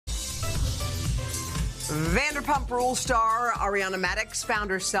Vanderpump Rules star Ariana Madix found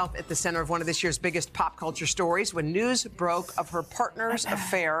herself at the center of one of this year's biggest pop culture stories when news broke of her partner's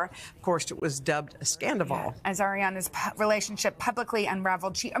affair. Of course, it was dubbed a Scandoval. As Ariana's relationship publicly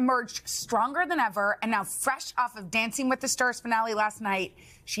unraveled, she emerged stronger than ever, and now fresh off of Dancing with the Stars finale last night,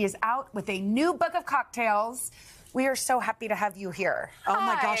 she is out with a new book of cocktails. We are so happy to have you here. Oh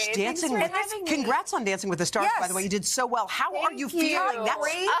my gosh, Dancing with Congrats on Dancing with the Stars, by the way. You did so well. How are you feeling?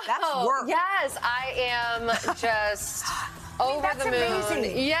 That's work. Yes, I am just over the moon.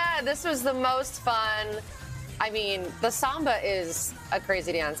 Amazing. Yeah, this was the most fun. I mean, the samba is a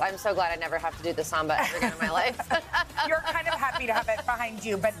crazy dance. I'm so glad I never have to do the samba ever again in my life. You're kind of happy to have it behind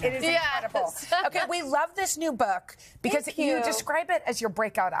you, but it is incredible. Okay, we love this new book because you describe it as your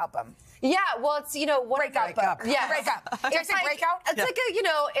breakout album. Yeah, well, it's, you know, breakup. Yeah, breakup. Did I say breakout? It's like a, you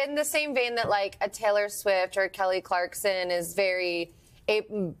know, in the same vein that like a Taylor Swift or Kelly Clarkson is very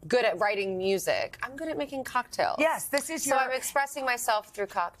good at writing music. I'm good at making cocktails. Yes, this is your... So I'm expressing myself through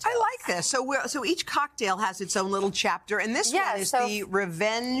cocktails. I like this. So each cocktail has its own little chapter, and this one is the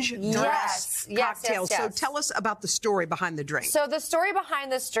Revenge Dress cocktail. Yes. So tell us about the story behind the drink. So the story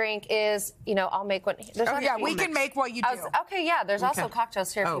behind this drink is, you know, I'll make one. We can make what you do. Okay, yeah. There's also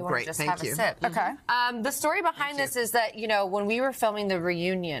cocktails here if you want to just have a sip. Okay. The story behind this is that, you know, when we were filming the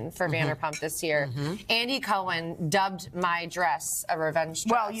reunion for Vanderpump this year, Andy Cohen dubbed my dress a revenge dress.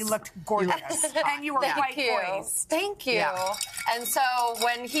 Well, you looked gorgeous. And you were quite poised. Thank you. Yeah. And so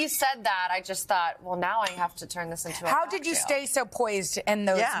when he said that, I just thought, well, now I have to turn this into a How cocktail. did you stay so poised in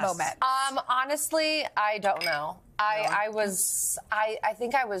those moments? Honestly, I don't know. I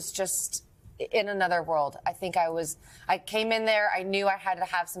think I was just in another world. I came in there, I knew I had to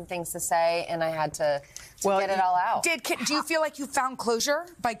have some things to say, and I had to get it all out. Do you feel like you found closure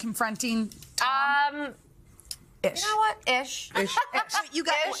by confronting Tom? You know what? Ish. You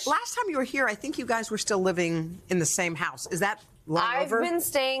guys, last time you were here, I think you guys were still living in the same house. Is that long over? I've been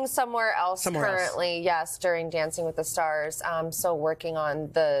staying somewhere else currently, yes, during Dancing with the Stars. So working on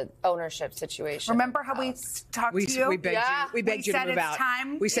the ownership situation. Remember how we talked to you? We begged you to move out.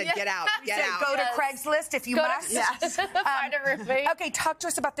 Time. We said, get out, get out. Go to Craigslist if you must. Find a roommate. Okay, talk to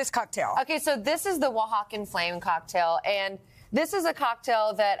us about this cocktail. Okay, so this is the Oaxacan Flame cocktail, and this is a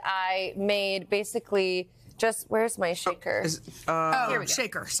cocktail that I made basically... where's my shaker?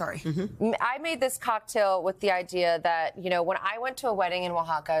 Shaker, sorry. I made this cocktail with the idea that, you know, when I went to a wedding in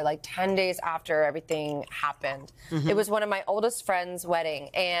Oaxaca, like 10 days after everything happened, it was one of my oldest friends' wedding,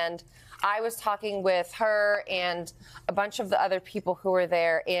 and I was talking with her and a bunch of the other people who were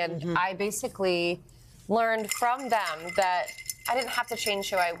there, and I basically learned from them that I didn't have to change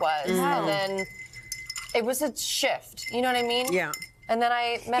who I was. And then it was a shift, you know what I mean? Yeah. And then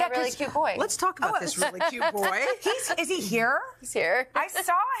I met a really cute boy. Let's talk about this really cute boy. Is he here? He's here. I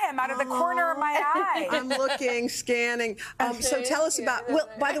saw him out of the corner of my eye. I'm looking, scanning. So tell us about, well,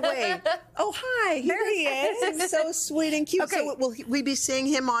 by the way, hi. There he is. He's so sweet and cute. Okay. So will we be seeing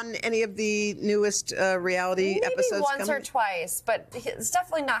him on any of the newest reality episodes? Maybe once or twice, but it's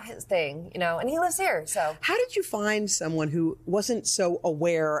definitely not his thing, you know, and he lives here, so. How did you find someone who wasn't so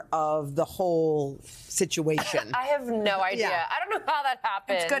aware of the whole situation? I have no idea. I don't know how that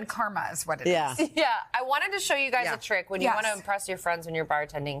happened. It's good karma is what it is. Yeah, I wanted to show you guys a trick when you want to impress your friends when you're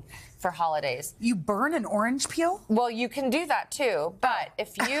bartending for holidays. You burn an orange peel? Well, you can do that too, but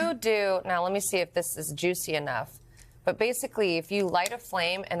if you do, now let me see if this is juicy enough. But basically, if you light a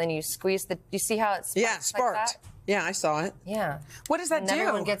flame and then you squeeze you see how it sparks? Yeah, sparked. Like that? Yeah, I saw it. Yeah. What does that do?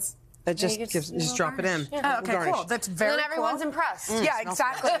 Everyone gets... It just drop it in. Yeah. Oh, okay, cool. That's very cool. And then everyone's impressed. Yeah,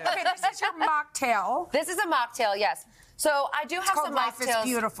 exactly. Okay, this is your mocktail. This is a mocktail, yes. So I do have some mocktails. Life is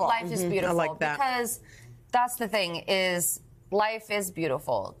Beautiful. Life is beautiful. I like that. Because that's the thing is life is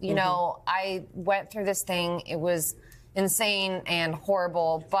beautiful. You know, I went through this thing. It was insane and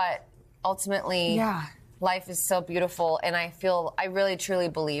horrible, but ultimately life is so beautiful, and I really truly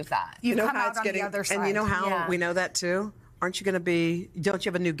believe that. You know how it's getting, the other side. And you know how we know that too? Aren't you going to be, don't you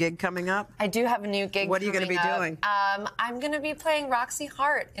have a new gig coming up? I do have a new gig. What are you going to be doing? I'm going to be playing Roxy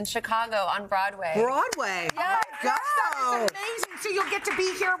Hart in Chicago on Broadway. Broadway? Yeah. Go! That is amazing. So you'll get to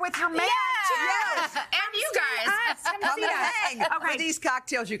be here with your man, too. Yes. And you guys. Come and hang. For these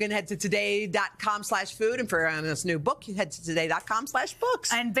cocktails, you can head to today.com/food. And for Ariana's new book, you head to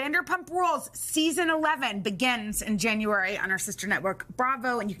today.com/books. And Vanderpump Rules Season 11 begins in January on our sister network,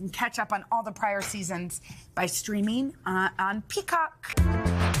 Bravo. And you can catch up on all the prior seasons by streaming on Peacock.